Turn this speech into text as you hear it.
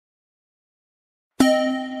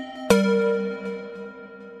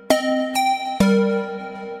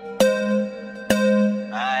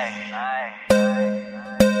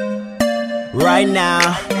right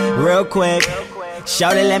now, real quick.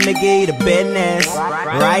 Shawty, let me give you the business.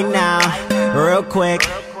 Right now, real quick.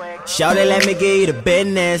 Shawty, let me give you the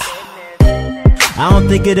business. I don't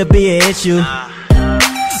think it'll be an issue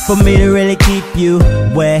for me to really keep you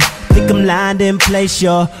wet. Think I'm lying, didn't place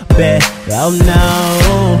your bet. Oh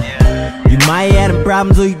no, you might have them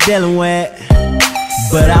problems who you dealing with,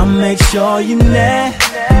 but I'll make sure you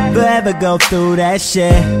never ever go through that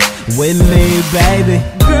shit with me, baby.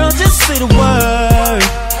 Girl, just say the word.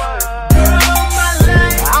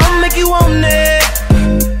 I'll make you want it,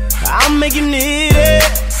 I'll make you need it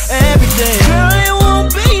every day. Girl, it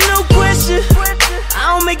won't be no question,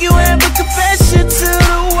 I'll make you have a confession to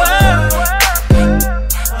the world.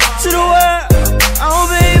 To the world, oh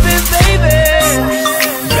baby, baby.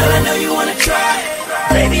 Girl, I know you wanna try,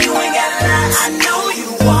 baby, you ain't gotta lie. I know you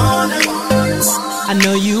wanna, I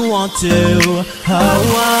know you want to. Oh,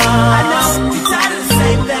 I know you're tired of the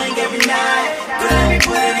same thing every night. Girl, let me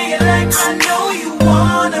put it in your life. I know you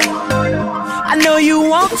wanna, I know you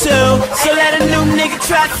want to. So let a new nigga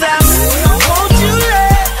try something. Won't you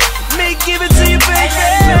let me give it to you,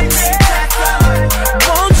 baby?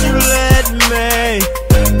 Won't you let me?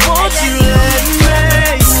 Won't you let me?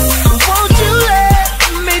 Won't you let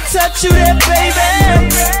me touch you there, baby?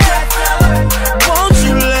 Won't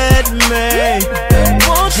you let me?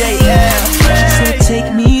 Won't you let me? So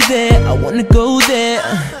take me there, I wanna go there.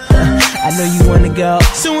 I know you wanna go,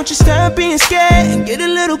 so won't you stop being scared and get a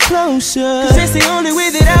little closer? Cause that's the only way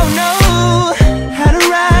that I'll know how to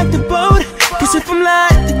rock the boat. Cause if I'm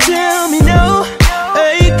lying, then tell me no.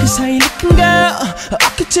 Hey, cause how you looking, girl? I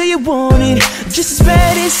can tell you want it just as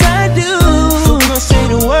bad as I do. So come say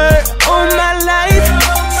the word all my life.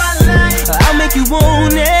 I'll make you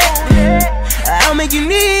want it, I'll make you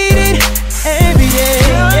need it every day.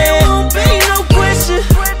 There won't be no question,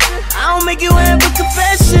 I'll make you have a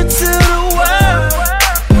confession to the world.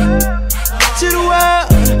 To the world,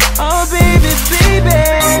 oh baby, baby.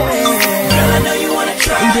 Girl, I know you wanna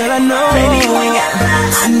try. Girl, I know, baby, you ain't gotta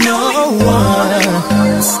lie. I know you wanna,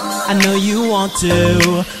 I know you want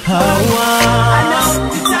to. Oh, I know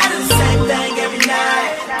you're tired of the same thing every night.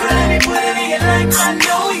 Girl, let me put it in your life. I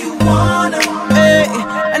know you wanna, hey,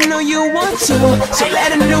 I know you want to. So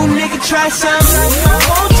let a new nigga try something.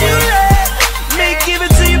 Won't you let me give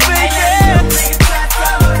it to you, baby?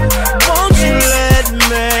 Won't you let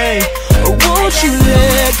me? Won't you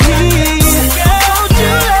let me? Won't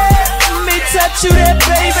you let me touch you there,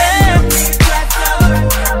 baby?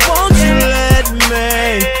 Won't you let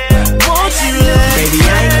me? Won't you let me? Baby,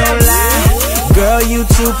 I ain't gon' lie, girl, you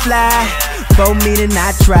too fly for me to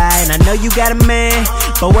not try. And I know you got a man,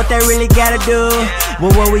 but what they really gotta do?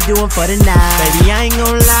 Well, what we doing for the night? Baby, I ain't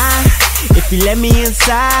gon' lie, if you let me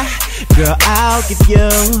inside, girl, I'll give you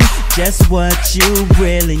just what you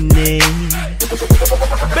really need.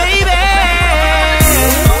 Baby,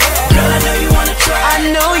 girl, I know you wanna try. I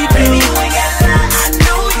know you do. Baby, you ain't gotta lie. I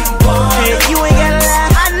know you want. Hey, you ain't gotta lie.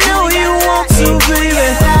 I know you want to, baby.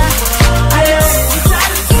 I know you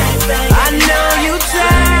tired of the same thing. I know you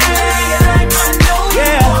tired.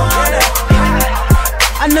 Yeah,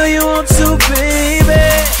 I know you want to, baby.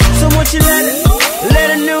 So won't you let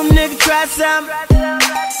a new nigga try something?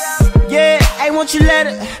 Yeah, hey, won't you let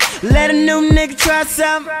a new nigga try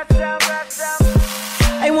something?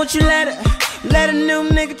 Hey, won't you let a new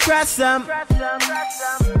nigga try something?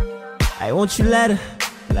 Hey, won't you let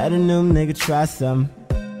a new nigga try something?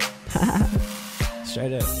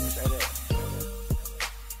 Straight up.